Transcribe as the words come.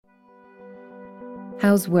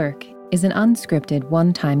How's Work is an unscripted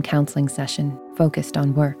one-time counseling session focused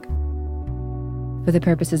on work. For the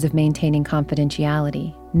purposes of maintaining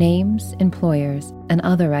confidentiality, names, employers, and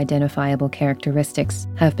other identifiable characteristics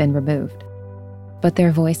have been removed. But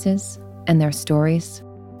their voices and their stories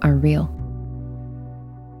are real.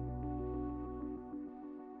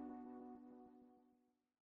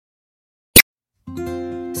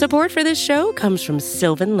 Support for this show comes from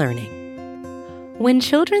Sylvan Learning. When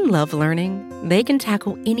children love learning, they can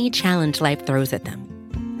tackle any challenge life throws at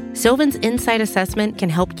them. Sylvan's Insight Assessment can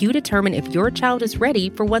help you determine if your child is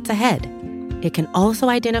ready for what's ahead. It can also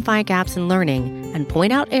identify gaps in learning and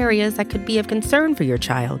point out areas that could be of concern for your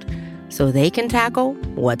child so they can tackle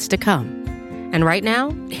what's to come. And right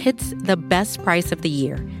now, it's the best price of the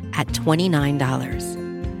year at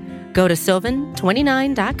 $29. Go to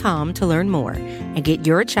sylvan29.com to learn more and get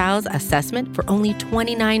your child's assessment for only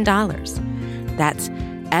 $29. That's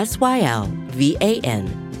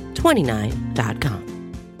SYLVAN29.com.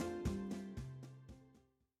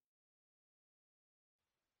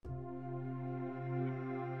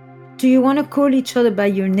 Do you want to call each other by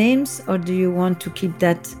your names, or do you want to keep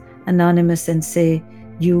that anonymous and say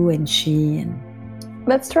you and she? And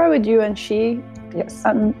let's try with you and she. Yes.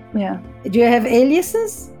 Yeah. Do you have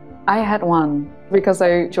aliases? I had one because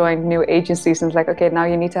I joined new agencies and it's like, okay, now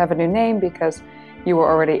you need to have a new name because you were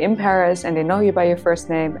already in Paris and they know you by your first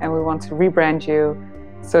name and we want to rebrand you.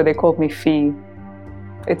 So they called me Fee.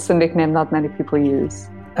 It's a nickname not many people use.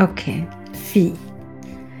 Okay, Fee.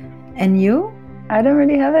 And you? I don't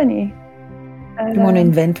really have any. You want to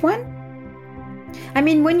invent one? I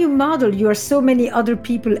mean, when you model, you are so many other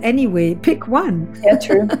people anyway. Pick one. Yeah,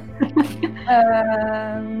 true.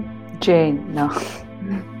 Jane, no.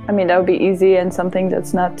 I mean, that would be easy and something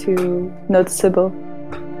that's not too noticeable.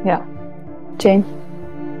 Yeah. Jane.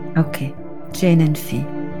 Okay, Jane and Fee.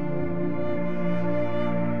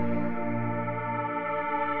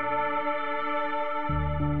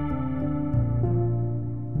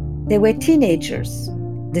 They were teenagers,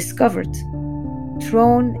 discovered,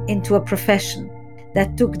 thrown into a profession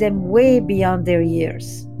that took them way beyond their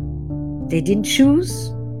years. They didn't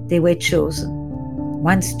choose, they were chosen.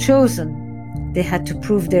 Once chosen, they had to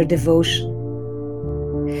prove their devotion.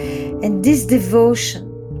 And this devotion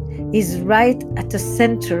is right at the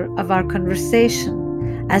center of our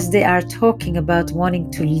conversation as they are talking about wanting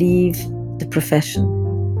to leave the profession.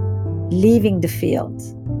 Leaving the field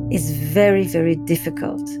is very, very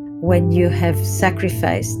difficult when you have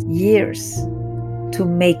sacrificed years to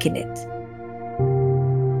making it.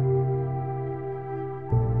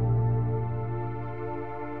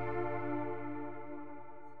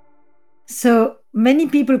 So many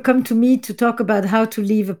people come to me to talk about how to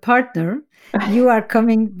leave a partner. You are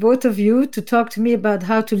coming, both of you, to talk to me about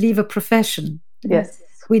how to leave a profession. Yes.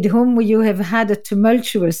 With whom you have had a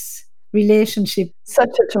tumultuous relationship. Such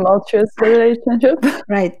a tumultuous relationship.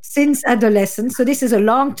 Right, since adolescence. So this is a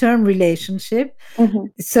long-term relationship. Mm-hmm.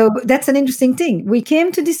 So that's an interesting thing. We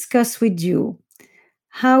came to discuss with you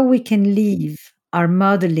how we can leave our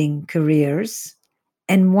modeling careers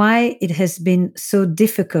and why it has been so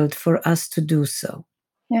difficult for us to do so.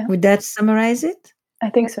 Yeah. Would that summarize it? I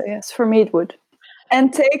think so, yes. For me, it would.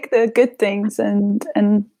 And take the good things and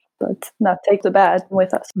but not take the bad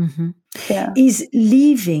with us. Mm-hmm. Yeah. Is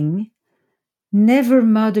leaving never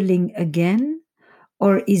modeling again,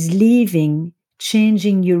 or is leaving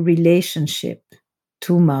changing your relationship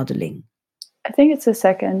to modeling? I think it's a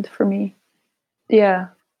second for me. Yeah.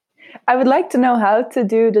 I would like to know how to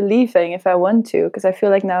do the leaving if I want to, because I feel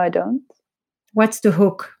like now I don't. What's the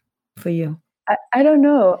hook for you? I don't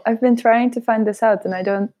know. I've been trying to find this out and I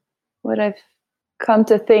don't. What I've come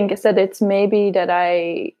to think is that it's maybe that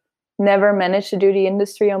I never managed to do the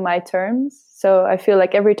industry on my terms. So I feel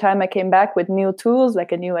like every time I came back with new tools,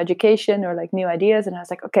 like a new education or like new ideas, and I was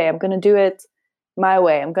like, okay, I'm going to do it my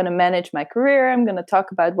way. I'm going to manage my career. I'm going to talk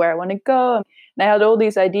about where I want to go. And I had all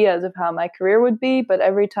these ideas of how my career would be, but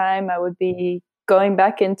every time I would be going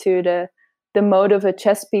back into the mode of a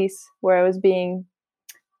chess piece where I was being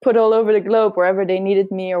put all over the globe wherever they needed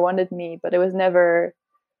me or wanted me. But it was never,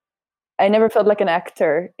 I never felt like an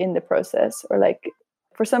actor in the process, or like,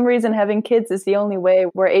 for some reason, having kids is the only way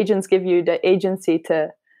where agents give you the agency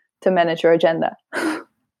to manage your agenda,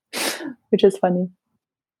 which is funny.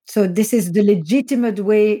 So this is the legitimate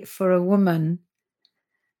way for a woman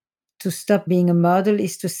to stop being a model,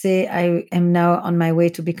 is to say, I am now on my way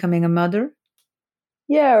to becoming a mother?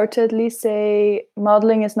 Yeah, or to at least say,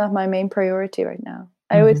 modeling is not my main priority right now.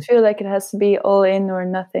 I always feel like it has to be all in or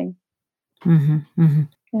nothing. Mm-hmm, mm-hmm.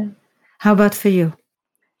 Yeah. How about for you?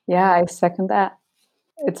 Yeah, I second that.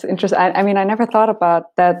 It's interesting. I mean, I never thought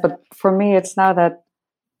about that, but for me, it's now that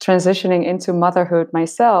transitioning into motherhood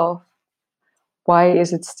myself, why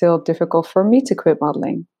is it still difficult for me to quit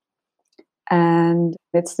modeling? And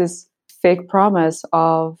it's this fake promise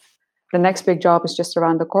of the next big job is just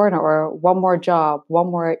around the corner, or one more job, one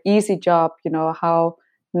more easy job. How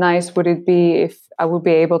nice would it be if I would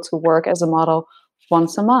be able to work as a model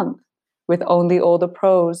once a month with only all the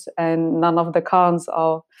pros and none of the cons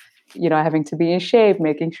of, having to be in shape,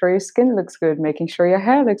 making sure your skin looks good, making sure your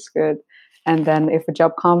hair looks good. And then if a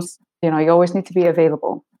job comes, you always need to be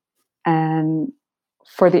available. And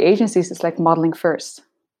for the agencies, it's like modeling first.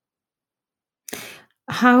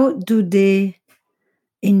 How do they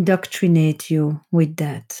indoctrinate you with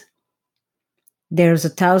that? There's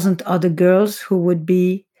 1,000 other girls who would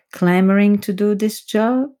be clamoring to do this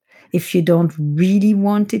job if you don't really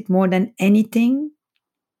want it more than anything.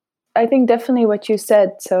 I think definitely what you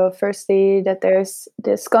said. So firstly, that there's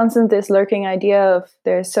this lurking idea of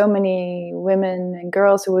there's so many women and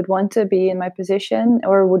girls who would want to be in my position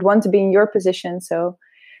or would want to be in your position. So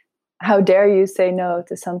how dare you say no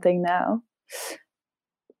to something now?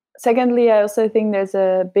 Secondly, I also think there's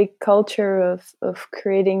a big culture of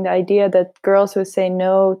creating the idea that girls who say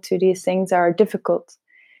no to these things are difficult.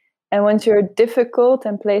 And once you're difficult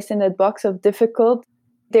and placed in that box of difficult,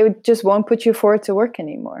 they just won't put you forward to work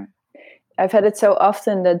anymore. I've had it so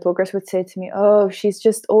often that bloggers would say to me, oh, she's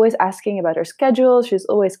just always asking about her schedule. She's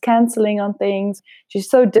always canceling on things. She's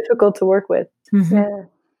so difficult to work with. Mm-hmm. Yeah.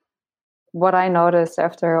 What I noticed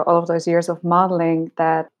after all of those years of modeling,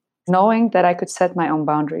 that knowing that I could set my own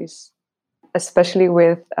boundaries, especially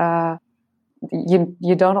with,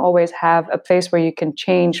 you don't always have a place where you can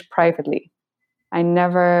change privately. I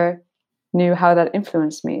never knew how that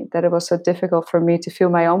influenced me, that it was so difficult for me to feel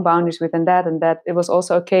my own boundaries within that, and that it was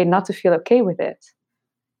also okay not to feel okay with it.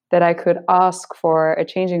 That I could ask for a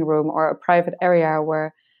changing room or a private area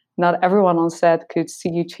where not everyone on set could see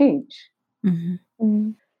you change. Mm-hmm.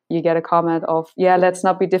 Mm. You get a comment of, yeah, let's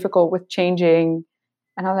not be difficult with changing.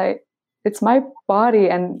 And I'm like, it's my body,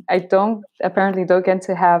 and I apparently don't get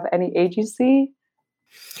to have any agency.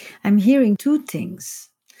 I'm hearing two things.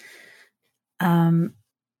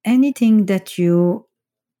 Anything that you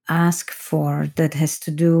ask for that has to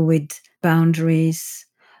do with boundaries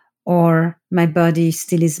or my body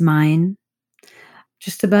still is mine,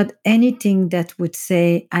 just about anything that would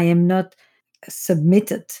say I am not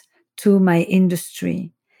submitted to my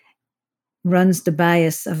industry, runs the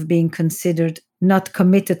bias of being considered not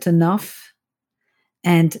committed enough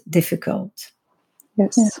and difficult.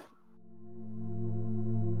 Yes. Yeah.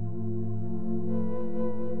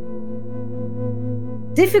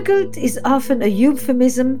 Difficult is often a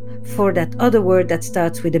euphemism for that other word that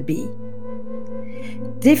starts with a B.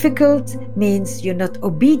 Difficult means you're not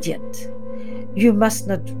obedient. You must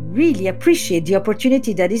not really appreciate the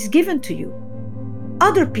opportunity that is given to you.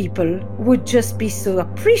 Other people would just be so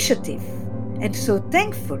appreciative and so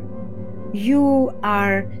thankful. You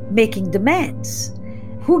are making demands.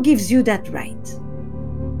 Who gives you that right?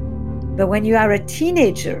 But when you are a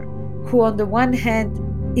teenager who on the one hand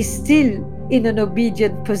is still in an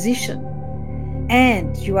obedient position,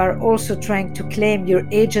 and you are also trying to claim your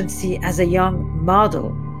agency as a young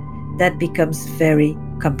model, that becomes very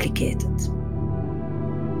complicated.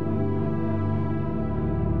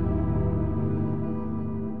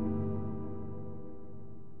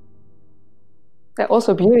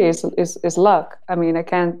 Also, beauty is luck. I mean, I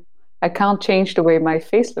can't change the way my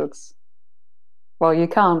face looks. Well, you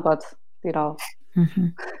can't, but Mm-hmm.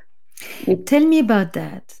 Tell me about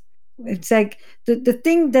that. It's like the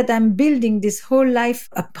thing that I'm building this whole life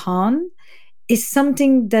upon is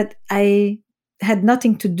something that I had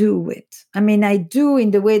nothing to do with. I mean, I do in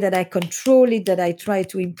the way that I control it, that I try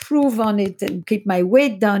to improve on it and keep my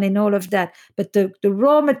weight down and all of that. But the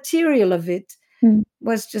raw material of it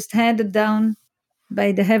was just handed down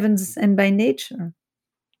by the heavens and by nature.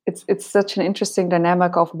 It's such an interesting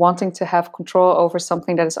dynamic of wanting to have control over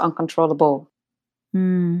something that is uncontrollable.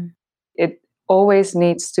 Mm. It always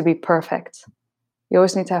needs to be perfect. You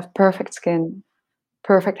always need to have perfect skin,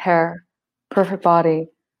 perfect hair, perfect body.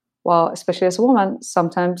 Well, especially as a woman,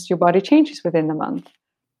 sometimes your body changes within a month.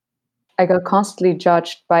 I got constantly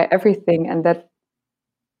judged by everything, and that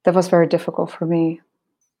was very difficult for me.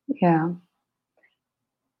 Yeah.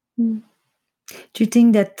 Do you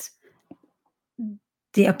think that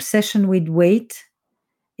the obsession with weight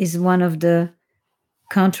is one of the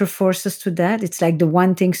counter forces to that? It's like the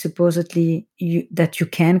one thing supposedly that you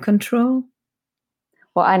can control?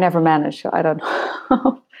 Well, I never managed, so I don't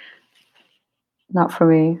know. Not for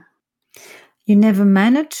me. You never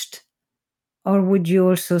managed? Or would you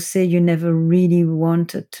also say you never really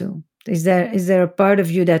wanted to? Is there a part of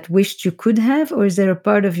you that wished you could have, or is there a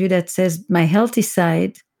part of you that says my healthy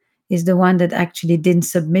side is the one that actually didn't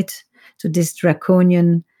submit to these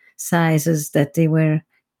draconian sizes that they were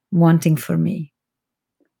wanting for me?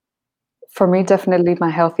 For me, definitely my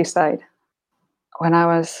healthy side. When I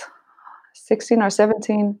was 16 or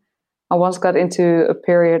 17, I once got into a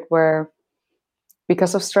period where,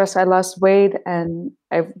 because of stress, I lost weight, and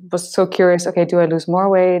I was so curious, okay, do I lose more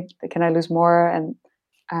weight? Can I lose more? And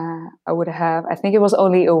I would have, I think it was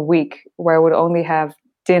only a week where I would only have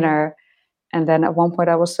dinner. And then at one point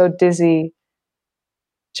I was so dizzy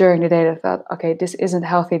during the day that I thought, okay, this isn't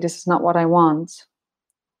healthy. This is not what I want.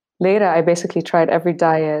 Later, I basically tried every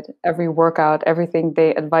diet, every workout, everything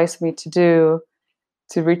they advised me to do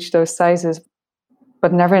to reach those sizes,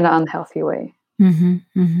 but never in an unhealthy way. Mm-hmm,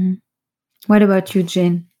 mm-hmm. What about you,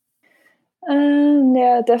 Jane?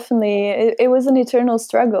 Yeah, definitely. It was an eternal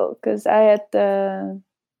struggle because I had the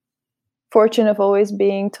fortune of always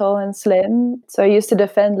being tall and slim. So I used to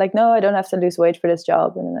defend like, no, I don't have to lose weight for this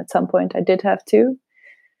job. And then at some point I did have to.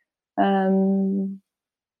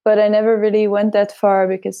 But I never really went that far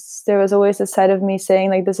because there was always a side of me saying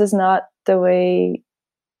like, this is not the way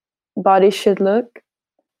bodies should look.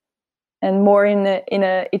 And more in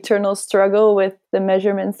a eternal struggle with the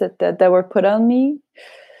measurements that were put on me.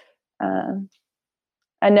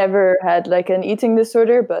 I never had like an eating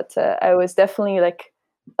disorder, but I was definitely like,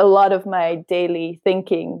 a lot of my daily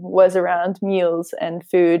thinking was around meals and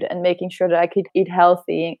food and making sure that I could eat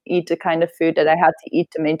healthy, eat the kind of food that I had to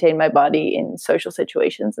eat to maintain my body in social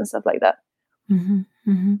situations and stuff like that. Mm-hmm,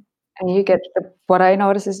 mm-hmm. And you get, what I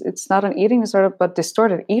notice is it's not an eating disorder, but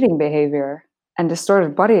distorted eating behavior and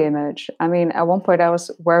distorted body image. I mean, at one point I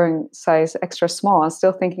was wearing size extra small and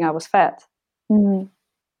still thinking I was fat. Mm-hmm.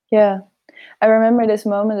 Yeah. I remember this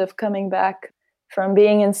moment of coming back from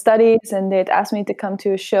being in studies, and they'd asked me to come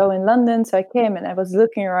to a show in London. So I came and I was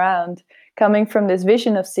looking around, coming from this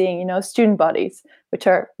vision of seeing, student bodies, which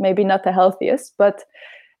are maybe not the healthiest,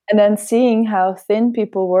 and then seeing how thin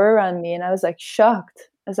people were around me. And I was like shocked.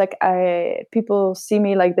 I was like, people see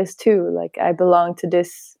me like this too. Like I belong to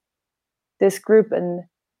this group. And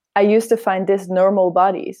I used to find this normal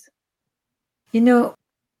bodies.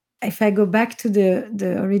 If I go back to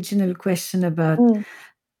the original question about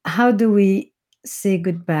how do we say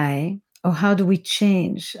goodbye, or how do we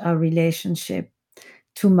change our relationship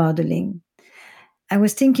to modeling, I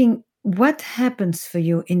was thinking, what happens for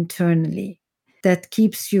you internally that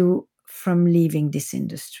keeps you from leaving this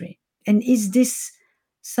industry? And is this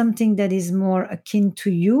something that is more akin to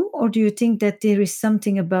you, or do you think that there is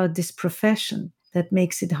something about this profession that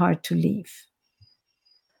makes it hard to leave?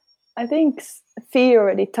 I think Fee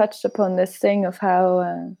already touched upon this thing of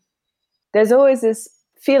how there's always this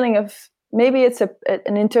feeling of maybe it's an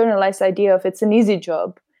internalized idea of it's an easy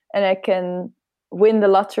job and I can win the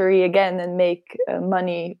lottery again and make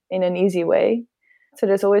money in an easy way. So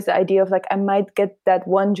there's always the idea of like, I might get that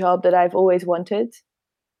one job that I've always wanted.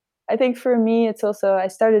 I think for me, it's also, I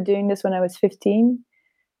started doing this when I was 15.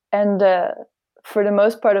 And for the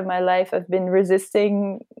most part of my life, I've been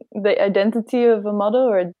resisting the identity of a model,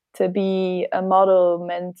 or to be a model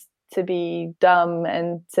meant to be dumb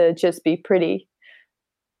and to just be pretty.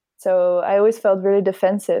 So I always felt really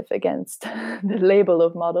defensive against the label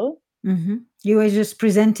of model. Mm-hmm. You were just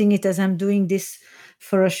presenting it as I'm doing this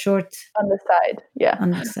for a short... On the side, yeah.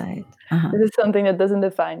 On the side. Uh-huh. This is something that doesn't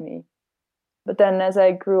define me. But then as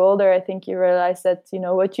I grew older, I think you realize that,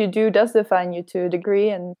 what you do does define you to a degree,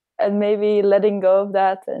 and maybe letting go of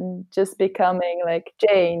that and just becoming like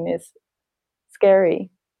Jane is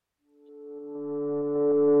scary.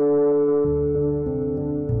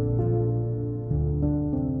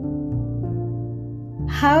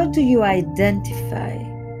 How do you identify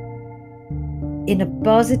in a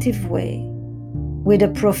positive way with a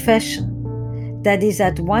profession that is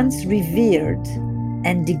at once revered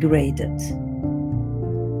and degraded?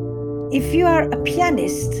 If you are a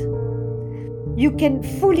pianist, you can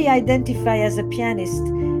fully identify as a pianist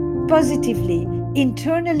positively,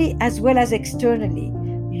 internally as well as externally.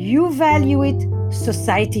 You value it,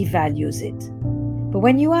 society values it. But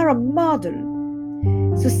when you are a model,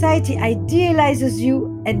 society idealizes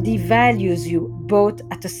you and devalues you both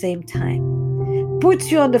at the same time,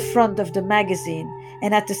 puts you on the front of the magazine,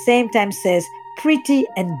 and at the same time says pretty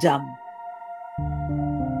and dumb.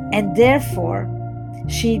 And therefore,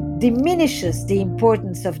 she diminishes the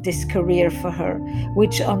importance of this career for her,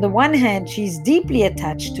 which on the one hand she's deeply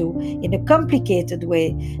attached to in a complicated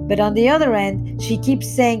way, but on the other hand she keeps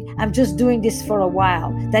saying, I'm just doing this for a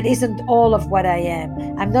while. That isn't all of what I am.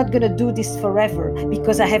 I'm not going to do this forever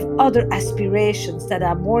because I have other aspirations that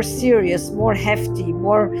are more serious, more hefty,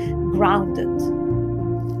 more grounded.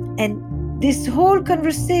 And this whole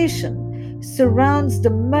conversation surrounds the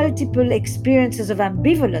multiple experiences of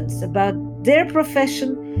ambivalence about their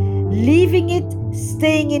profession, leaving it,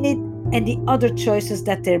 staying in it, and the other choices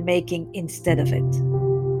that they're making instead of it.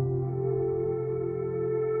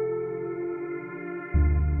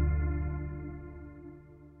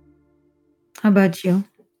 How about you?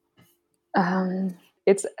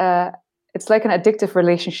 It's like an addictive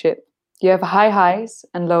relationship. You have high highs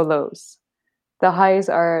and low lows. The highs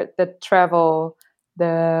are the travel,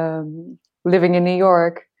 the living in New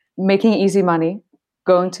York, making easy money,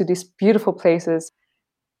 going to these beautiful places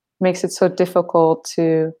makes it so difficult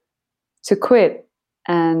to quit.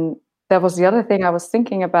 And that was the other thing I was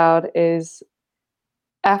thinking about is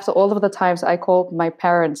after all of the times I called my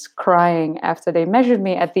parents crying after they measured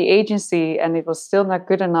me at the agency and it was still not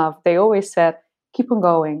good enough, they always said, keep on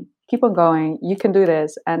going, you can do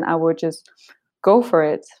this. And I would just go for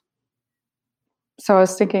it. So I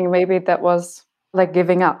was thinking maybe that was like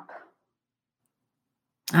giving up.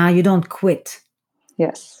 You don't quit.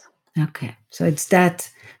 Yes. Okay. So it's that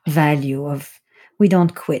value of we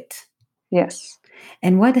don't quit. Yes.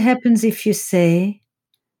 And what happens if you say,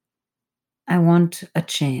 I want a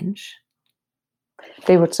change?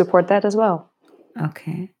 They would support that as well.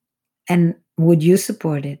 Okay. And would you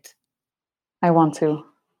support it? I want to.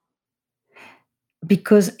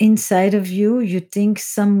 Because inside of you, you think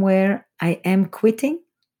somewhere, I am quitting?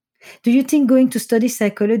 Do you think going to study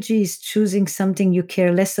psychology is choosing something you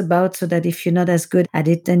care less about so that if you're not as good at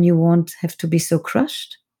it, then you won't have to be so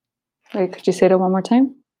crushed? Wait, could you say that one more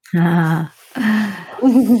time?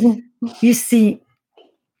 You see,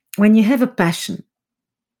 when you have a passion,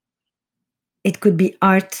 it could be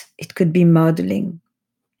art, it could be modeling,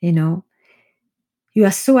 you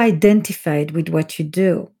are so identified with what you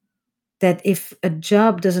do that if a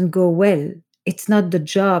job doesn't go well, it's not the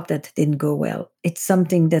job that didn't go well. It's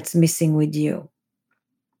something that's missing with you.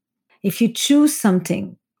 If you choose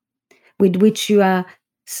something with which you are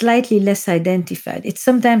slightly less identified, it's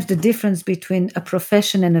sometimes the difference between a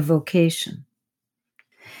profession and a vocation.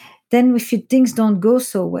 Then if things don't go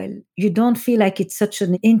so well, you don't feel like it's such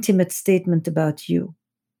an intimate statement about you.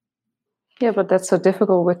 Yeah, but that's so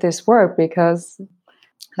difficult with this work because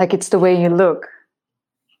like it's the way you look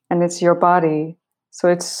and it's your body. So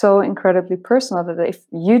it's so incredibly personal that if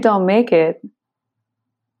you don't make it,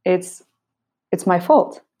 it's my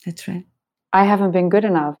fault. That's right. I haven't been good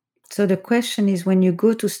enough. So the question is, when you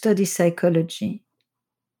go to study psychology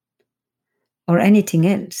or anything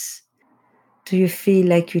else, do you feel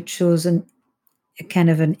like you chose a kind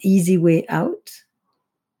of an easy way out?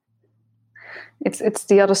 It's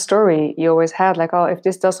the other story you always had, like, oh, if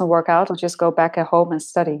this doesn't work out, I'll just go back at home and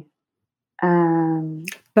study.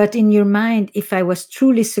 But in your mind, if I was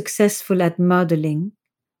truly successful at modeling,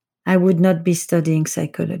 I would not be studying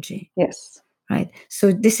psychology. Yes. Right?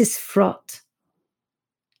 So this is fraught.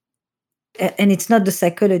 And it's not the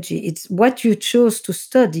psychology, it's what you chose to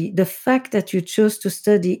study. The fact that you chose to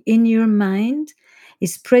study in your mind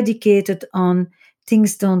is predicated on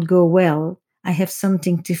things don't go well. I have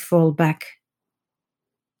something to fall back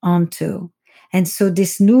onto. And so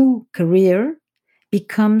this new career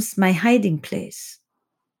becomes my hiding place.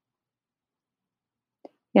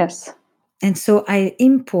 Yes. And so I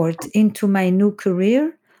import into my new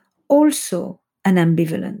career also an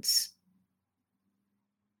ambivalence.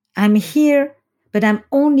 I'm here, but I'm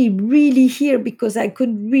only really here because I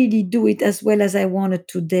couldn't really do it as well as I wanted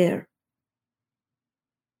to there.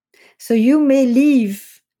 So you may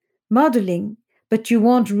leave modeling, but you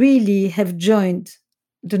won't really have joined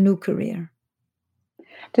the new career.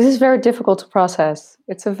 This is very difficult to process.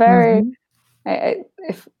 It's a very,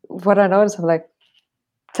 if what I notice, I'm like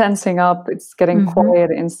tensing up. It's getting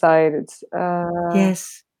quiet inside. It's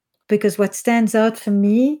yes, because what stands out for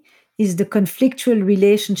me is the conflictual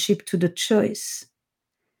relationship to the choice.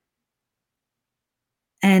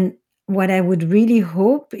 And what I would really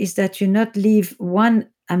hope is that you not leave one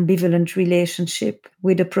ambivalent relationship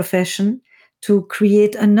with a profession to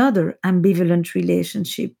create another ambivalent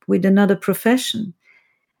relationship with another profession.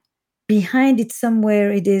 Behind it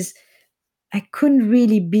somewhere it is, I couldn't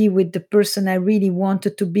really be with the person I really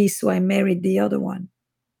wanted to be, so I married the other one.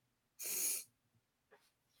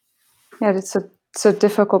 Yeah, it's so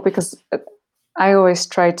difficult because I always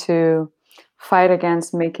try to fight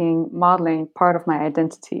against making modeling part of my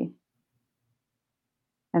identity.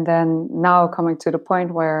 And then now coming to the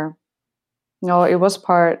point where, it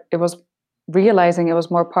was realizing it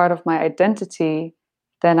was more part of my identity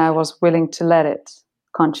than I was willing to let it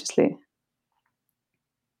consciously.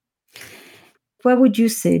 What would you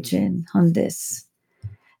say, Jen, on this?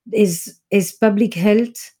 Is public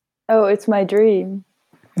health? Oh, it's my dream.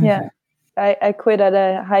 Mm-hmm. Yeah. I quit at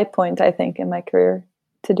a high point, I think, in my career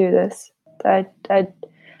to do this. I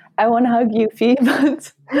want to hug you, Fee,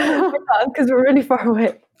 but I can't because we're really far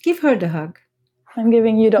away. Give her the hug. I'm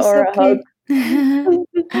giving you the aura hug.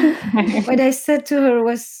 What I said to her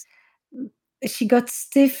was she got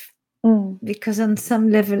stiff because on some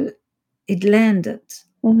level it landed.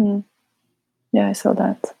 Mm-hmm. Yeah, I saw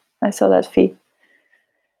that, Fee.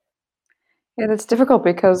 Yeah, that's difficult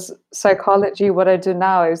because psychology, what I do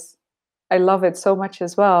now is I love it so much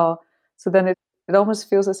as well. So then it almost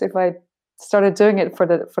feels as if I started doing it for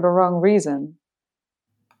the wrong reason.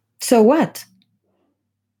 So what?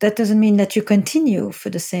 That doesn't mean that you continue for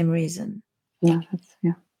the same reason. Yeah.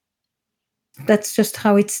 That's just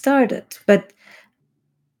how it started. But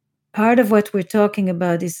part of what we're talking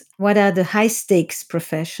about is what are the high stakes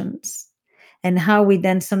professions and how we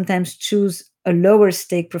then sometimes choose a lower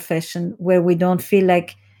stake profession where we don't feel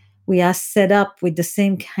like we are set up with the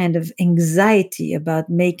same kind of anxiety about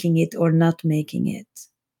making it or not making it.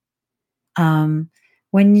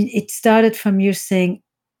 When it started from you saying,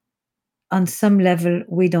 on some level,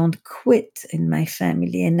 we don't quit in my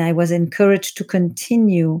family, and I was encouraged to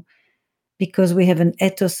continue because we have an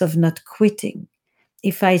ethos of not quitting.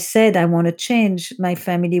 If I said I want to change, my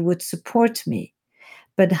family would support me.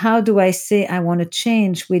 But how do I say I want to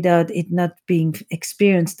change without it not being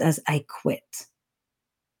experienced as I quit?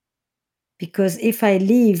 Because if I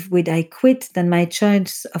leave with I quit, then my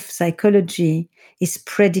choice of psychology is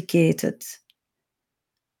predicated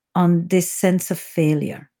on this sense of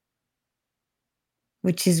failure,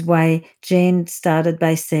 which is why Jane started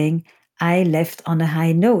by saying, I left on a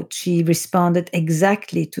high note. She responded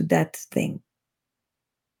exactly to that thing.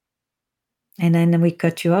 And then we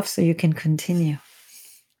cut you off so you can continue.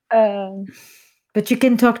 But you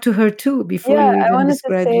can talk to her too before you even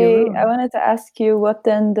describe your role. I wanted to ask you what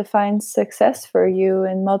then defines success for you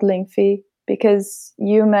in modeling, Fee, because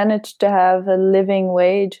you managed to have a living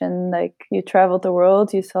wage and like you traveled the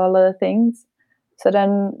world, you saw a lot of things. So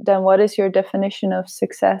then what is your definition of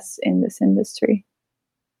success in this industry?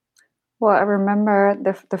 Well, I remember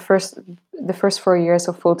the first 4 years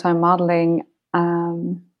of full-time modeling.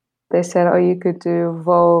 They said, "Oh, you could do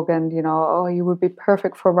Vogue, and you would be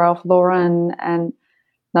perfect for Ralph Lauren," and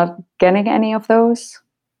not getting any of those.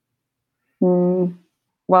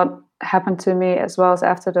 What happened to me as well as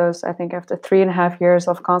after those, I think after 3.5 years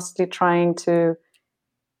of constantly trying to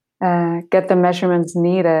get the measurements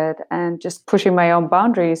needed and just pushing my own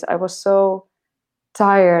boundaries, I was so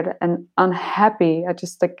tired and unhappy. I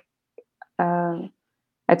just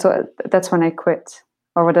I thought that's when I quit,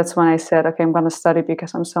 or that's when I said, okay, I'm going to study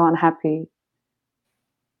because I'm so unhappy.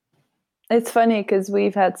 It's funny because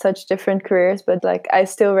we've had such different careers, but like I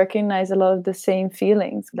still recognize a lot of the same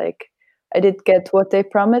feelings. Like I did get what they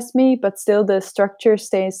promised me, but still the structure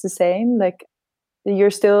stays the same. Like you're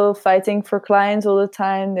still fighting for clients all the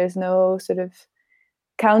time. There's no sort of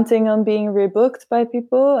counting on being rebooked by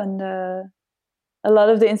people, and a lot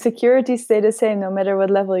of the insecurities stay the same no matter what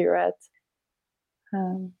level you're at.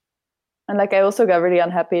 And like I also got really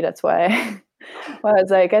unhappy. That's why I was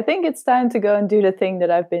like, I think it's time to go and do the thing that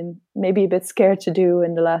I've been maybe a bit scared to do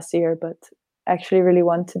in the last year, but actually really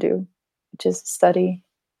want to do, which is study.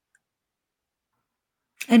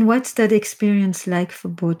 And what's that experience like for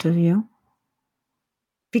both of you?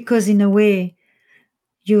 Because in a way,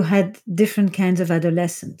 you had different kinds of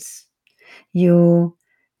adolescence. You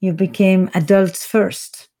became adults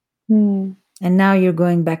first. And now you're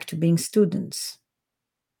going back to being students.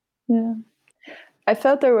 Yeah. I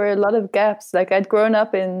felt there were a lot of gaps. Like I'd grown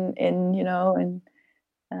up in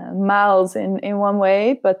miles in one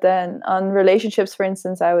way, but then on relationships, for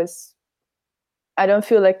instance, I don't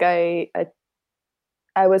feel like I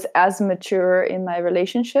was as mature in my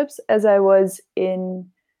relationships as I was in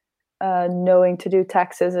knowing to do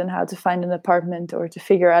taxes and how to find an apartment or to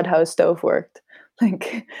figure out how a stove worked.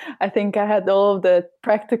 Like I think I had all of the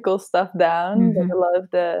practical stuff down, but a lot of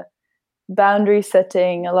the boundary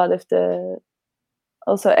setting, a lot of the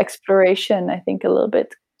also exploration, I think a little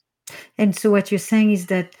bit. And so what you're saying is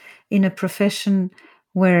that in a profession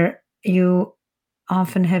where you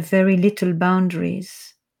often have very little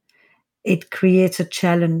boundaries, it creates a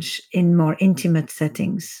challenge in more intimate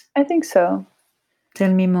settings. I think so.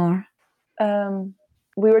 Tell me more.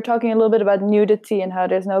 we were talking a little bit about nudity and how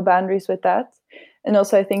there's no boundaries with that. And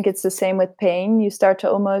also, I think it's the same with pain. You start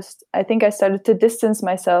to almost, I think I started to distance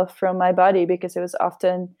myself from my body because it was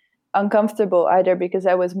often uncomfortable, either because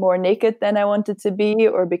I was more naked than I wanted to be,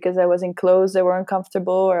 or because I was in clothes that were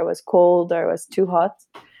uncomfortable, or I was cold, or I was too hot.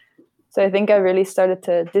 So I think I really started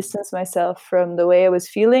to distance myself from the way I was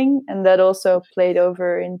feeling. And that also played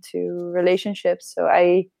over into relationships. So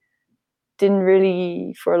I didn't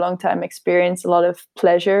really, for a long time, experience a lot of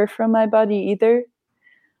pleasure from my body either.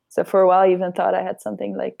 So for a while, I even thought I had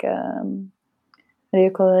something like, what do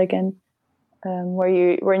you call it again?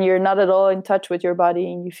 When you're not at all in touch with your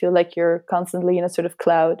body and you feel like you're constantly in a sort of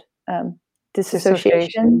cloud.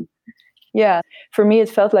 Disassociation. Yeah. For me, it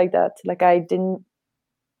felt like that. Like I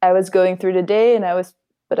was going through the day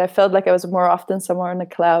but I felt like I was more often somewhere in a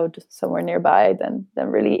cloud, somewhere nearby than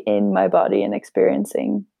really in my body and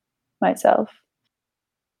experiencing myself.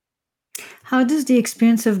 How does the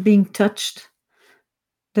experience of being touched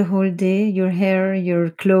the whole day, your hair, your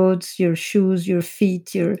clothes, your shoes, your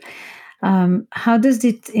feet, how does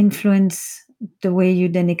it influence the way you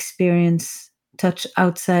then experience touch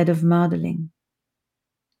outside of modeling?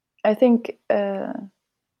 I think,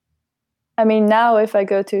 now if I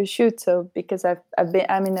go to a shoot, so because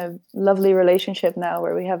I'm in a lovely relationship now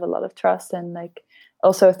where we have a lot of trust, and like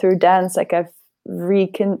also through dance, like I've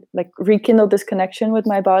rekindled this connection with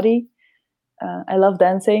my body. I love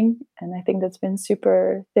dancing, and I think that's been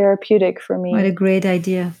super therapeutic for me. What a great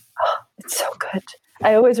idea. Oh, it's so good.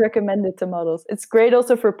 I always recommend it to models. It's great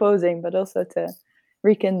also for posing, but also to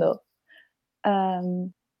rekindle.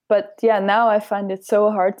 But yeah, now I find it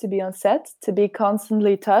so hard to be on set, to be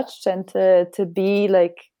constantly touched, and to be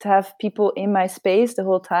like, to have people in my space the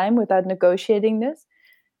whole time without negotiating this.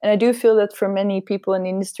 And I do feel that for many people in the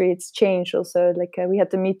industry, it's changed also. Like we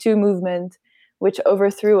had the Me Too movement, which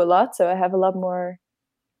overthrew a lot. So I have a lot more,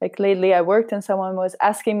 like lately I worked and someone was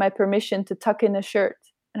asking my permission to tuck in a shirt.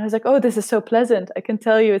 And I was like, oh, this is so pleasant. I can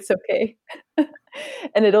tell you it's okay.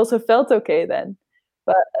 And it also felt okay then.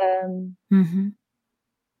 But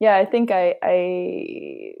yeah, I think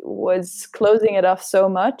I was closing it off so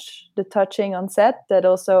much, the touching on set, that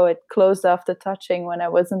also it closed off the touching when I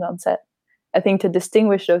wasn't on set. I think to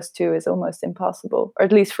distinguish those two is almost impossible, or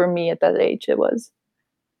at least for me at that age it was.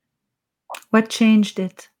 What changed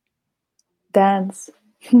it? Dance.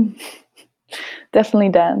 Definitely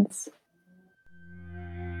dance.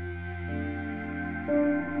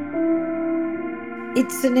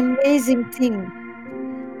 It's an amazing thing.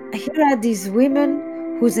 Here are these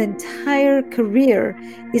women whose entire career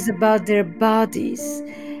is about their bodies.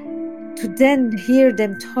 To then hear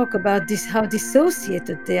them talk about this, how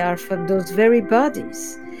dissociated they are from those very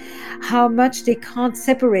bodies, how much they can't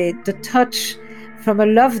separate the touch from a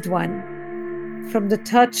loved one from the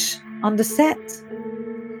touch on the set,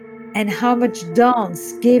 and how much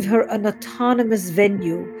dance gave her an autonomous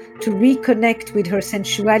venue to reconnect with her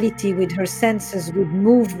sensuality, with her senses, with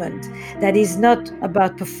movement that is not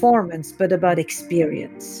about performance but about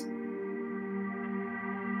experience.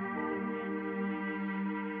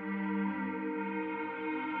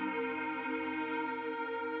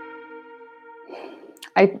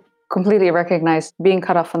 I completely recognize being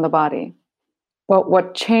cut off from the body. But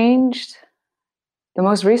what changed, the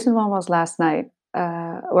most recent one was last night,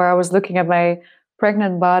 where I was looking at my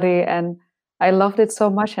pregnant body and I loved it so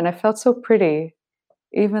much and I felt so pretty,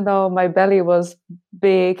 even though my belly was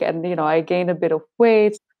big and I gained a bit of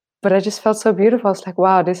weight, but I just felt so beautiful. I was like,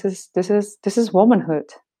 wow, this is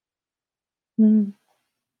womanhood.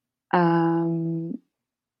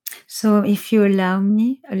 So if you allow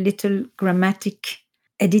me a little grammatic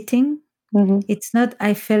editing, it's not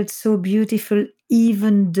I felt so beautiful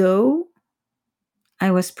even though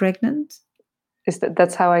I was pregnant.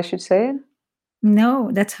 That's how I should say it? No,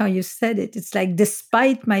 that's how you said it. It's like,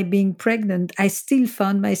 despite my being pregnant, I still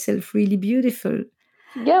found myself really beautiful.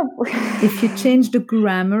 Yeah. If you change the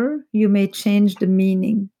grammar, you may change the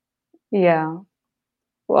meaning. Yeah.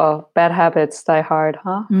 Well, bad habits die hard,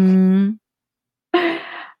 huh?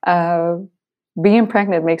 Being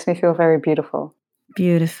pregnant makes me feel very beautiful.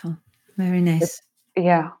 Beautiful. Very nice.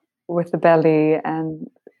 With the belly and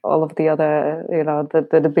all of the other,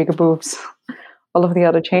 the bigger boobs, all of the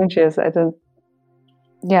other changes.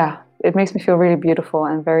 It makes me feel really beautiful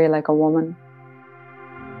and very like a woman.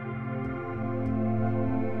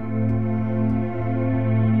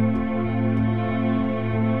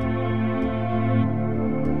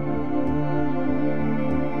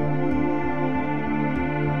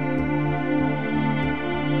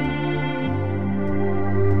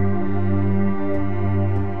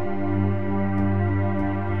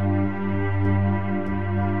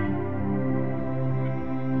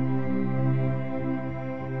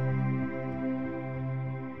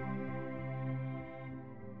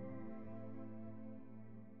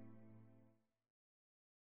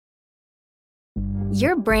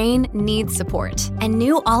 Your brain needs support, and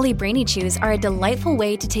new Ollie Brainy Chews are a delightful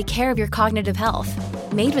way to take care of your cognitive health.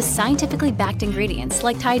 Made with scientifically backed ingredients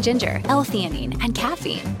like Thai ginger, L-theanine, and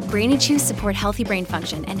caffeine, Brainy Chews support healthy brain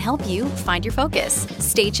function and help you find your focus,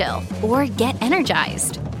 stay chill, or get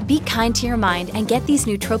energized. Be kind to your mind and get these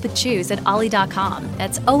nootropic chews at ollie.com.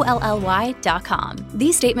 That's OLLY.com.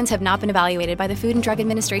 These statements have not been evaluated by the Food and Drug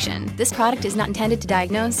Administration. This product is not intended to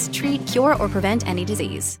diagnose, treat, cure, or prevent any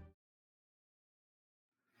disease.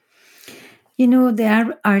 You know, there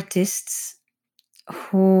are artists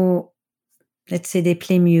who, let's say, they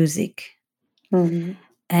play music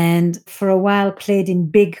and for a while played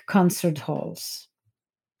in big concert halls.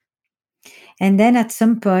 And then at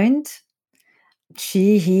some point,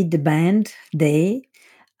 he, the band, they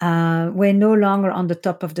were no longer on the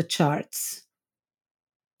top of the charts.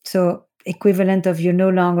 So equivalent of you're no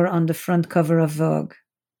longer on the front cover of Vogue.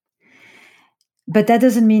 But that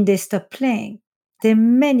doesn't mean they stop playing. There are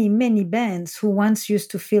many, many bands who once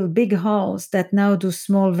used to fill big halls that now do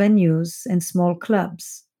small venues and small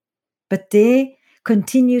clubs. But they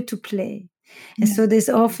continue to play. And so there's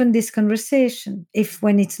often this conversation. If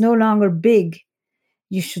when it's no longer big,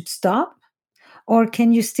 you should stop? Or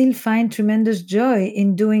can you still find tremendous joy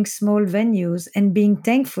in doing small venues and being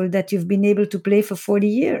thankful that you've been able to play for 40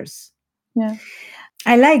 years? Yeah.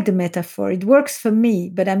 I like the metaphor. It works for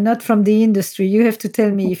me, but I'm not from the industry. You have to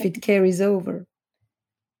tell me if it carries over.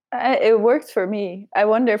 It works for me. I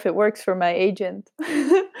wonder if it works for my agent.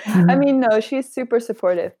 I mean, no, she's super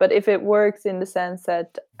supportive, but if it works in the sense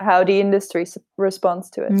that how the industry responds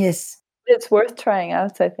to it. Yes. It's worth trying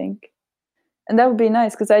out, I think. And that would be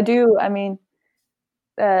nice because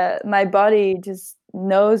my body just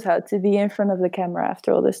knows how to be in front of the camera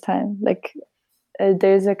after all this time. Like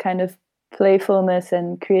there's a kind of playfulness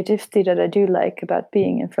and creativity that I do like about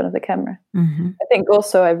being in front of the camera. I think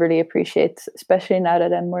also I really appreciate, especially now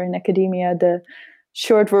that I'm more in academia, the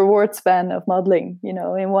short reward span of modeling. You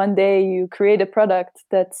know, in one day you create a product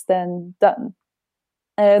that's then done.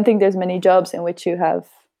 I don't think there's many jobs in which you have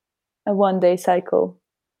a one-day cycle,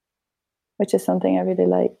 which is something I really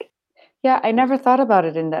like. Yeah, I never thought about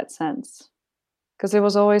it in that sense. Because it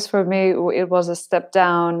was always, for me, it was a step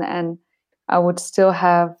down and I would still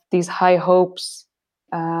have these high hopes.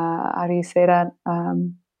 How do you say that?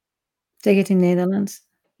 Take it in Netherlands.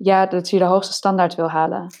 Ja, dat je de hoogste standaard wil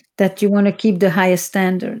halen. That you want to keep the highest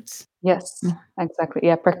standards. Yes, exactly.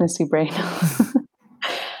 Yeah, pregnancy brain.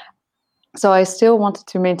 So I still wanted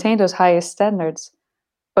to maintain those highest standards.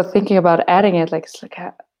 But thinking about adding it, like it's like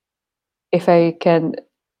if I can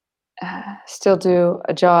still do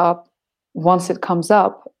a job once it comes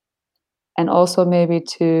up, and also maybe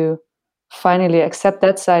to finally accept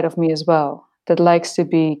that side of me as well, that likes to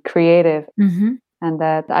be creative and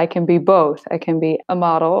that I can be both. I can be a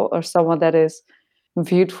model or someone that is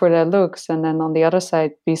viewed for their looks, and then on the other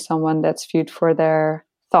side be someone that's viewed for their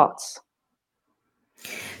thoughts.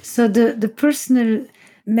 So the personal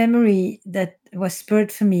memory that was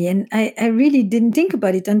spurred for me, and I really didn't think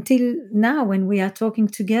about it until now when we are talking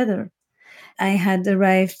together. I had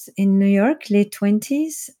arrived in New York, late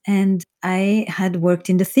 20s, and I had worked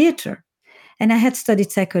in the theater. And I had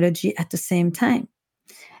studied psychology at the same time.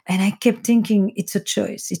 And I kept thinking, it's a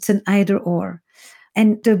choice. It's an either or.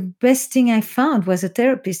 And the best thing I found was a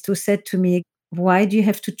therapist who said to me, why do you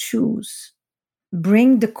have to choose?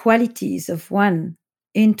 Bring the qualities of one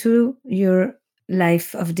into your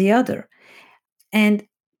life of the other. And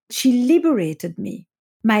she liberated me.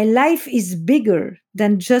 My life is bigger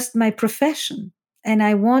than just my profession. And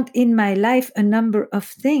I want in my life a number of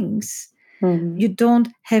things. You don't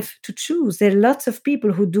have to choose. There are lots of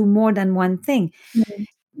people who do more than one thing.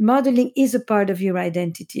 Modeling is a part of your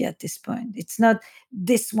identity at this point. It's not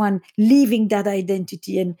this one leaving that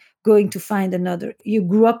identity and going to find another. You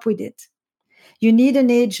grew up with it. You need an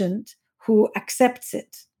agent who accepts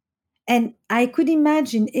it. And I could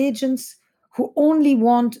imagine agents who only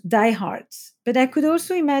want diehards, but I could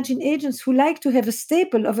also imagine agents who like to have a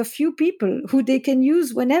staple of a few people who they can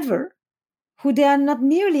use whenever, who they are not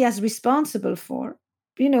nearly as responsible for,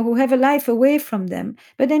 who have a life away from them,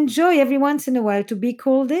 but enjoy every once in a while to be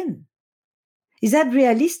called in. Is that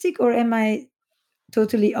realistic, or am I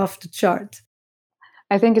totally off the chart?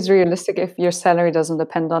 I think it's realistic if your salary doesn't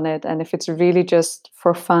depend on it, and if it's really just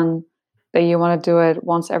for fun, that you want to do it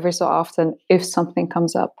once every so often if something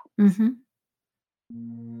comes up.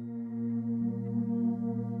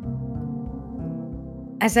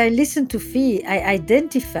 As I listened to Fie, I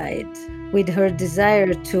identified with her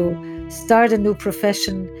desire to start a new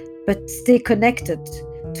profession, but stay connected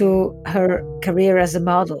to her career as a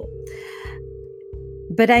model.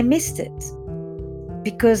 But I missed it.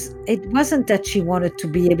 because it wasn't that she wanted to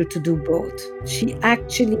be able to do both. She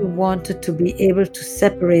actually wanted to be able to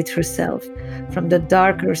separate herself from the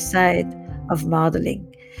darker side of modeling,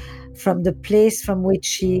 from the place from which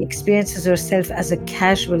she experiences herself as a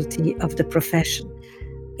casualty of the profession,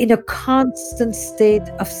 in a constant state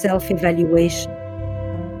of self-evaluation.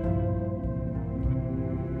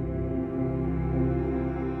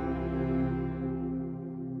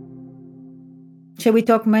 Shall we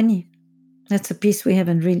talk money? That's a piece we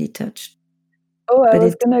haven't really touched. Oh,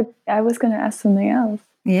 I was gonna ask something else.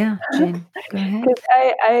 Yeah, Jane, go ahead. Because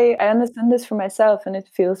I understand this for myself and it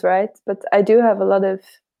feels right, but I do have a lot of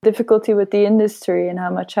difficulty with the industry and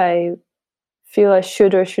how much I feel I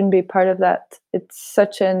should or shouldn't be part of that. It's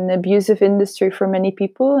such an abusive industry for many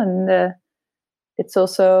people, and it's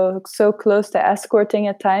also so close to escorting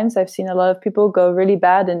at times. I've seen a lot of people go really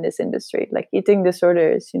bad in this industry, like eating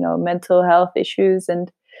disorders, mental health issues,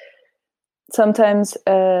 and sometimes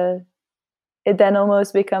it then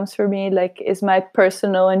almost becomes for me like, is my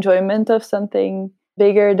personal enjoyment of something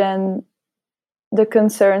bigger than the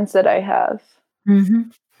concerns that I have? Mm-hmm.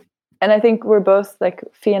 And I think we're both, like,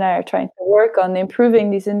 Fee and I are trying to work on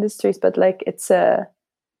improving these industries, but like it's a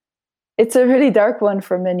really dark one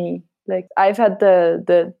for many. Like, I've had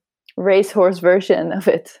the racehorse version of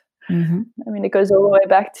it. Mm-hmm. I mean, it goes all the way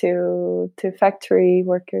back to factory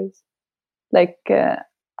workers. Like,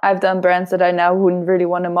 I've done brands that I now wouldn't really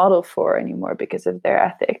want to model for anymore because of their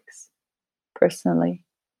ethics. Personally,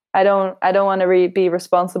 I don't want to be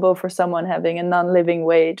responsible for someone having a non-living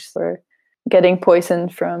wage or getting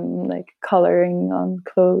poisoned from like coloring on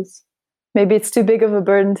clothes. Maybe it's too big of a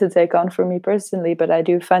burden to take on for me personally, but I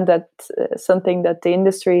do find that something that the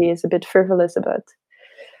industry is a bit frivolous about.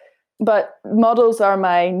 But models are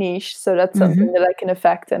my niche, so that's something that I can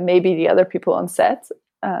affect, and maybe the other people on set.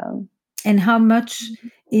 And how much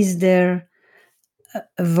is there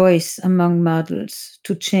a voice among models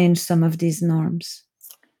to change some of these norms?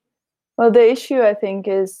 Well, the issue, I think,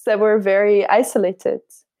 is that we're very isolated.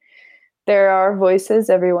 There are voices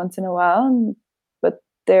every once in a while, but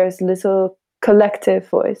there's little collective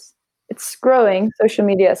voice. It's growing. Social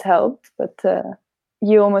media has helped, but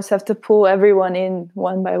you almost have to pull everyone in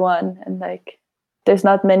one by one, and like there's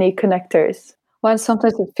not many connectors. Well,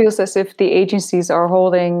 sometimes it feels as if the agencies are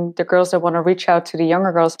holding the girls that want to reach out to the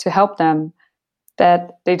younger girls to help them,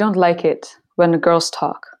 that they don't like it when the girls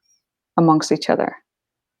talk amongst each other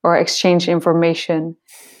or exchange information,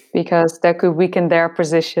 because that could weaken their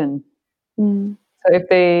position. Mm. So if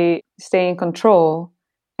they stay in control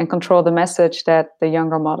and control the message that the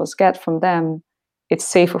younger models get from them, it's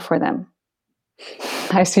safer for them.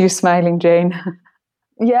 I see you smiling, Jane.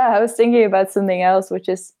 Yeah, I was thinking about something else, which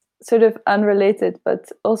is sort of unrelated,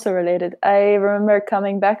 but also related. I remember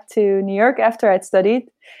coming back to New York after I'd studied,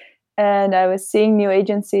 and I was seeing new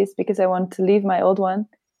agencies because I wanted to leave my old one.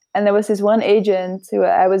 And there was this one agent who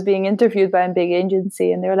I was being interviewed by a big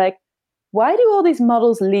agency, and they were like, why do all these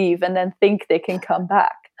models leave and then think they can come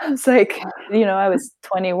back? I was like, I was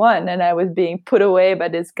 21 and I was being put away by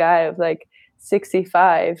this guy of like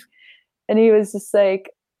 65. And he was just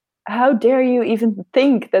like, how dare you even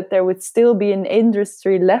think that there would still be an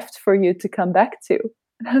industry left for you to come back to?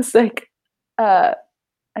 And I was like, I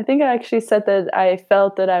think I actually said that I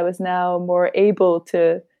felt that I was now more able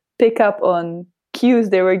to pick up on cues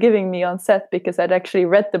they were giving me on set because I'd actually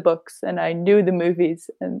read the books and I knew the movies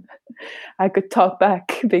and I could talk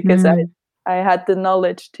back because I had the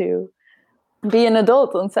knowledge to be an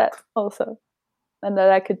adult on set also, and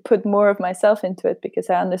that I could put more of myself into it because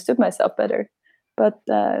I understood myself better. But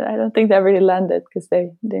I don't think that really landed because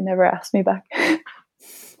they never asked me back.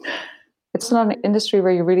 It's not an industry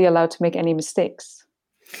where you're really allowed to make any mistakes.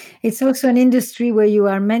 It's also an industry where you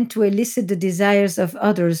are meant to elicit the desires of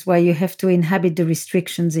others while you have to inhabit the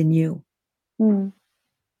restrictions in you. Mm.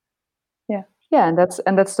 Yeah, and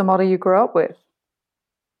that's the model you grew up with.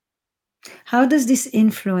 How does this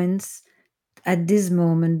influence at this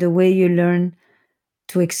moment the way you learn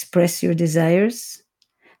to express your desires?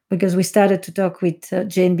 Because we started to talk with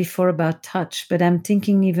Jane before about touch, but I'm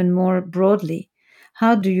thinking even more broadly.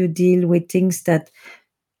 How do you deal with things that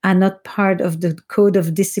are not part of the code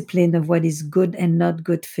of discipline of what is good and not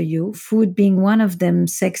good for you? Food being one of them,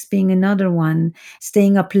 sex being another one,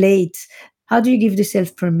 staying up late. How do you give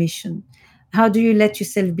yourself permission? How do you let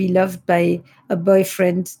yourself be loved by a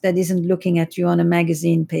boyfriend that isn't looking at you on a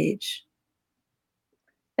magazine page?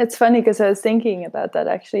 It's funny because I was thinking about that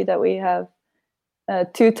actually, that we have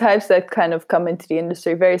two types that kind of come into the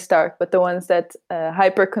industry, very stark, but the ones that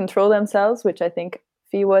hyper control themselves, which I think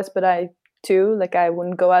Fee was, but I too, like I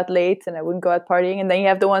wouldn't go out late and I wouldn't go out partying. And then you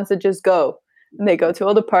have the ones that just go And they go to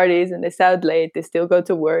all the parties and they stay out late, they still go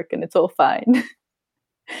to work and it's all fine.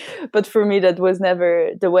 But for me, that was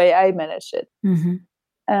never the way I managed it.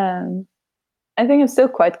 I think I'm still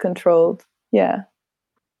quite controlled. Yeah.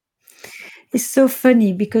 It's so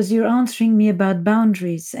funny because you're answering me about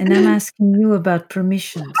boundaries and I'm asking you about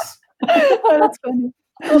permissions. Oh, that's funny.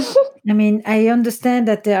 I mean, I understand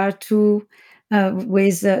that there are two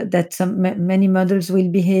ways that many models will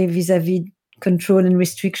behave vis-a-vis control and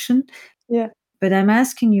restriction. Yeah. But I'm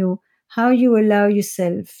asking you how you allow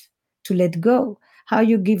yourself to let go, how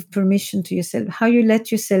you give permission to yourself, how you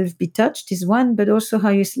let yourself be touched is one, but also how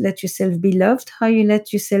you let yourself be loved, how you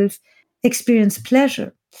let yourself experience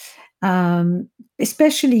pleasure.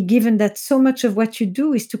 Especially given that so much of what you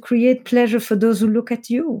do is to create pleasure for those who look at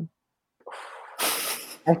you.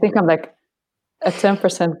 I think I'm like at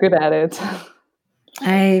 10% good at it.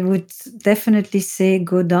 I would definitely say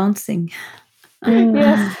go dancing.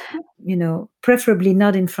 Yes. You know, preferably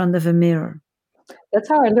not in front of a mirror. That's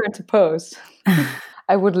how I learned to pose.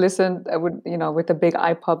 I would, with the big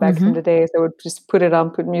iPod back in the days, I would just put it on,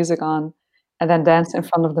 put music on, and then dance in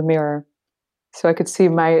front of the mirror. So I could see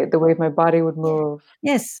the way my body would move.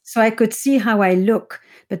 Yes, so I could see how I look.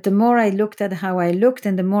 But the more I looked at how I looked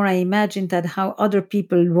and the more I imagined that how other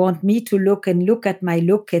people want me to look and look at my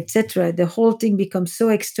look, etc., the whole thing becomes so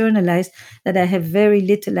externalized that I have very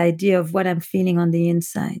little idea of what I'm feeling on the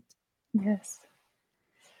inside. Yes.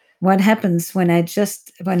 What happens when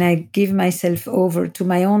I give myself over to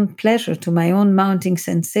my own pleasure, to my own mounting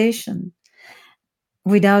sensation,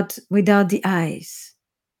 without the eyes?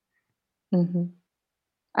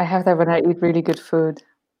 I have that when I eat really good food.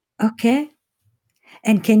 Okay.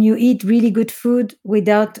 And can you eat really good food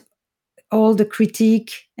without all the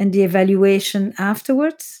critique and the evaluation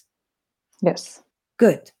afterwards? Yes.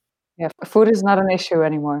 Good. Yeah, food is not an issue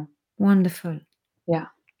anymore. Wonderful. Yeah.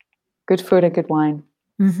 Good food and good wine.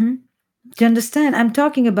 Do you understand? I'm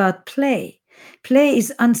talking about play. Play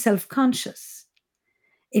is unself-conscious.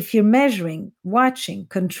 If you're measuring, watching,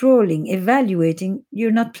 controlling, evaluating,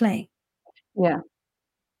 you're not playing. Yeah.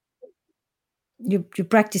 You're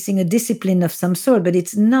practicing a discipline of some sort, but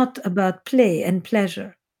it's not about play and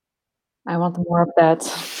pleasure. I want more of that.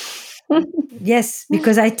 Yes,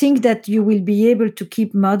 because I think that you will be able to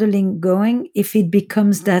keep modeling going if it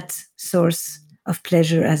becomes that source of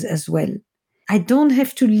pleasure as well. I don't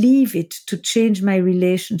have to leave it to change my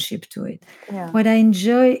relationship to it. Yeah. What I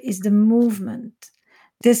enjoy is the movement.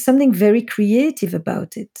 There's something very creative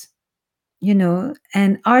about it,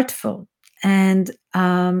 and artful and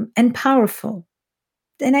powerful.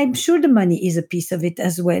 And I'm sure the money is a piece of it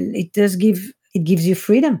as well. It gives you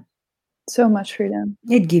freedom. So much freedom.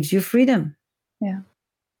 It gives you freedom. Yeah.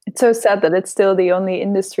 It's so sad that it's still the only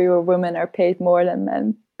industry where women are paid more than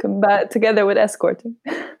men, together with escorting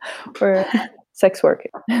or sex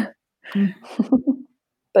working.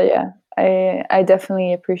 But yeah, I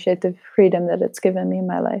definitely appreciate the freedom that it's given me in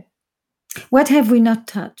my life. What have we not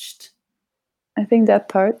touched? I think that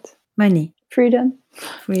part. Money. Freedom.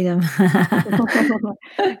 Yes.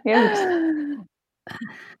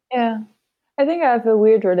 Yeah. I think I have a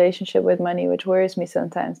weird relationship with money, which worries me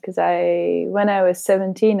sometimes, because when I was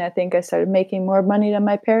 17, I think I started making more money than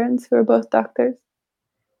my parents, who are both doctors.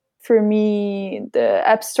 For me, the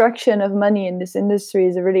abstraction of money in this industry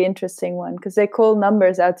is a really interesting one, because they call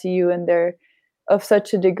numbers out to you and they're of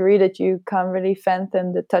such a degree that you can't really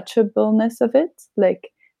fathom the touchableness of it.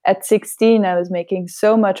 Like at 16, I was making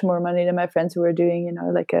so much more money than my friends who were doing,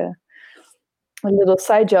 like a little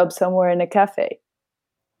side job somewhere in a cafe.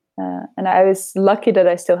 And I was lucky that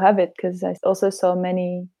I still have it, because I also saw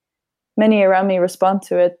many around me respond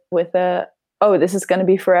to it with oh, this is going to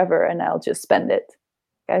be forever and I'll just spend it.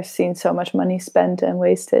 I've seen so much money spent and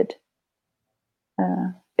wasted.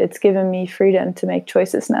 It's given me freedom to make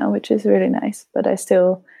choices now, which is really nice. But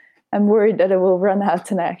I'm worried that it will run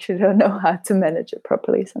out and I actually don't know how to manage it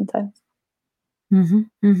properly sometimes.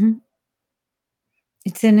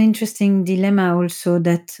 It's an interesting dilemma also,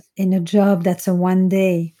 that in a job that's a one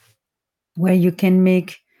day, where you can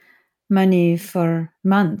make money for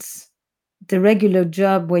months, the regular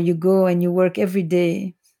job where you go and you work every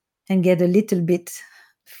day and get a little bit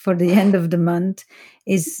for the end of the month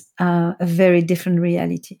is a very different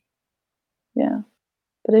reality. Yeah,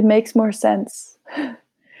 but it makes more sense,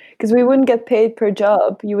 because we wouldn't get paid per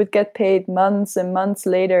job. You would get paid months and months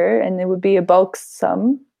later, and it would be a bulk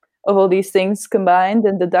sum of all these things combined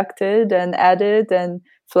and deducted and added, and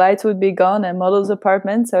flights would be gone and models'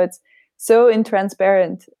 apartments. So it's so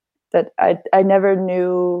intransparent that I never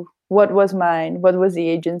knew what was mine, what was the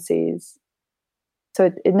agency's.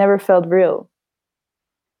 So it never felt real.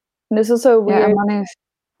 And there's also weird. Yeah,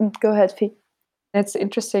 Go ahead, Fee. It's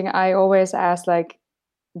interesting. I always ask, like,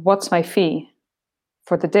 what's my fee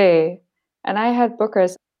for the day? And I had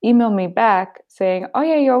bookers email me back saying, oh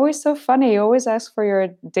yeah, you're always so funny. You always ask for your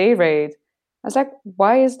day rate. I was like,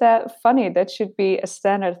 why is that funny? That should be a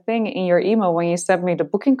standard thing in your email when you send me the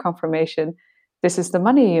booking confirmation. This is the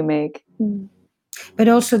money you make. But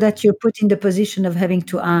also that you're put in the position of having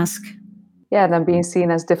to ask. Yeah, then being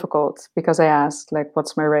seen as difficult because I asked, like,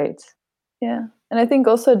 what's my rate? Yeah. And I think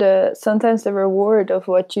also sometimes the reward of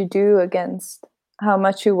what you do against how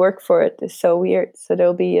much you work for it is so weird. So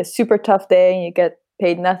there'll be a super tough day and you get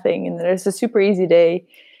paid nothing. And there's a super easy day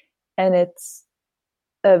and it's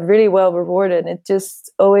really well rewarded. It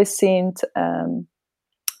just always seemed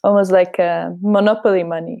almost like monopoly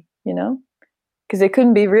money, you know? Because it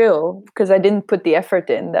couldn't be real because I didn't put the effort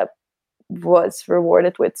in that was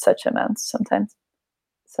rewarded with such amounts sometimes.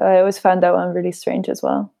 So I always found that one really strange as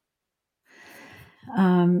well.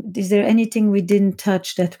 Is there anything we didn't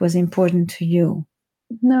touch that was important to you?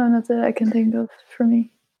 No, not that I can think of for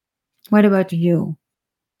me. What about you,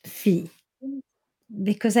 Fee?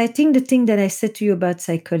 Because I think the thing that I said to you about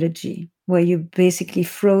psychology, where you basically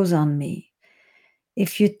froze on me,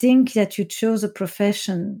 if you think that you chose a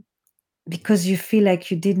profession because you feel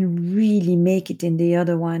like you didn't really make it in the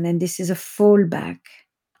other one, and this is a fallback,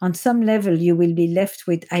 on some level you will be left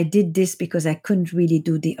with, I did this because I couldn't really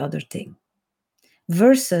do the other thing.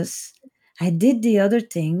 Versus, I did the other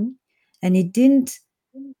thing and it didn't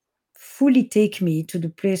fully take me to the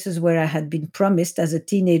places where I had been promised as a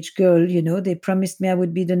teenage girl. You know, they promised me I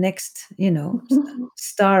would be the next,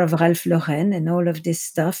 star of Ralph Lauren and all of this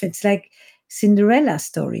stuff. It's like Cinderella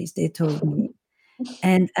stories, they told me.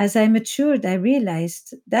 And as I matured, I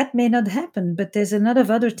realized that may not happen, but there's a lot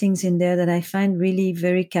of other things in there that I find really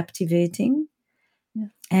very captivating. Yeah.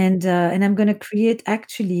 And I'm going to create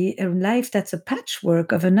actually a life that's a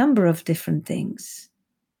patchwork of a number of different things.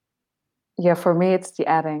 Yeah, for me, it's the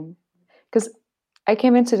adding. Because I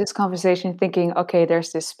came into this conversation thinking, okay,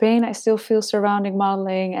 there's this pain I still feel surrounding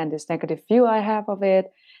modeling and this negative view I have of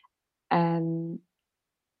it. And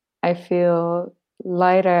I feel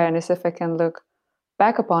lighter and as if I can look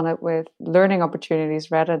back upon it with learning opportunities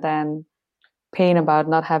rather than pain about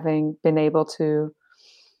not having been able to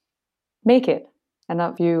make it, and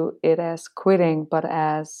not view it as quitting, but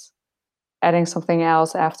as adding something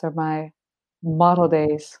else after my model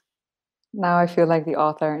days. Now I feel like the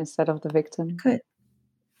author instead of the victim. Good.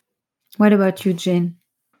 What about you, Jane?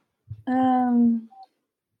 I'm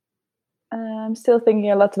still thinking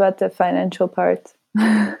a lot about the financial part.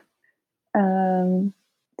 It's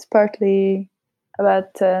partly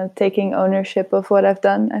about taking ownership of what I've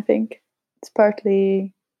done, I think. It's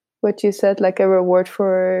partly what you said, like a reward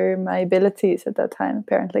for my abilities at that time,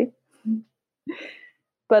 apparently.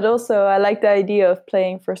 But also, I like the idea of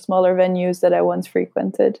playing for smaller venues that I once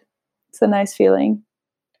frequented. It's a nice feeling.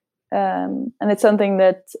 And it's something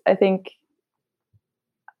that I think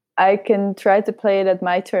I can try to play it at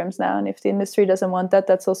my terms now. And if the industry doesn't want that,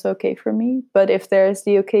 that's also okay for me. But if there's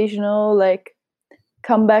the occasional like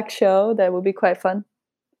comeback show, that would be quite fun.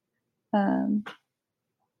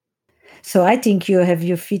 So I think you have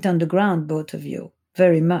your feet on the ground, both of you,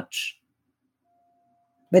 very much.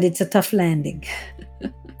 But it's a tough landing.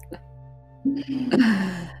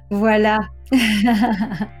 Voilà.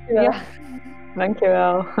 Ja,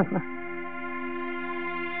 dankjewel.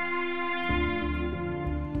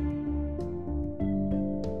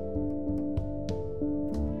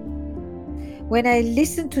 When I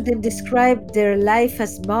listen to them describe their life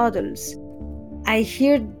as models, I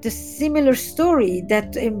hear the similar story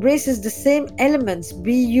that embraces the same elements,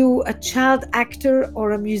 be you a child actor or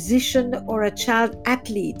a musician or a child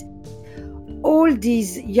athlete. All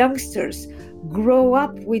these youngsters grow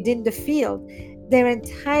up within the field. Their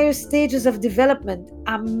entire stages of development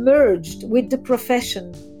are merged with the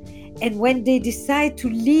profession. And when they decide to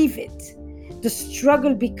leave it, the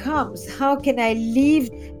struggle becomes, how can I leave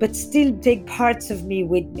but still take parts of me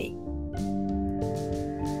with me?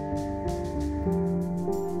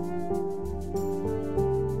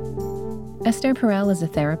 Esther Perel is a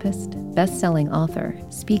therapist, best-selling author,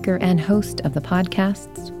 speaker, and host of the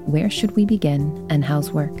podcasts Where Should We Begin and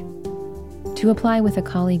How's Work. To apply with a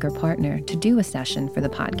colleague or partner to do a session for the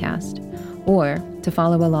podcast, or to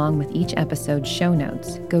follow along with each episode's show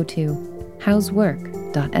notes, go to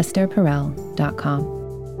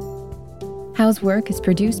howswork.estherperel.com. How's Work is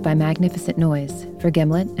produced by Magnificent Noise for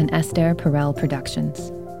Gimlet and Esther Perel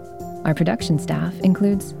Productions. Our production staff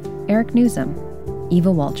includes Eric Newsom, Eva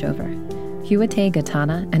Walchover, Huate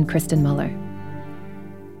Gatana, and Kristen Muller.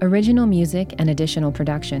 Original music and additional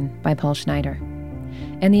production by Paul Schneider.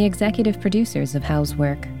 And the executive producers of How's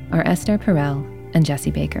Work are Esther Perel, and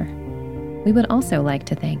Jesse Baker. We would also like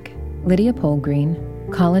to thank Lydia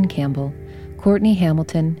Polgreen, Colin Campbell, Courtney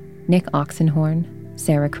Hamilton, Nick Oxenhorn,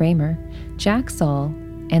 Sarah Kramer, Jack Saul,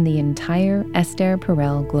 and the entire Esther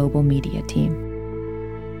Perel Global Media team.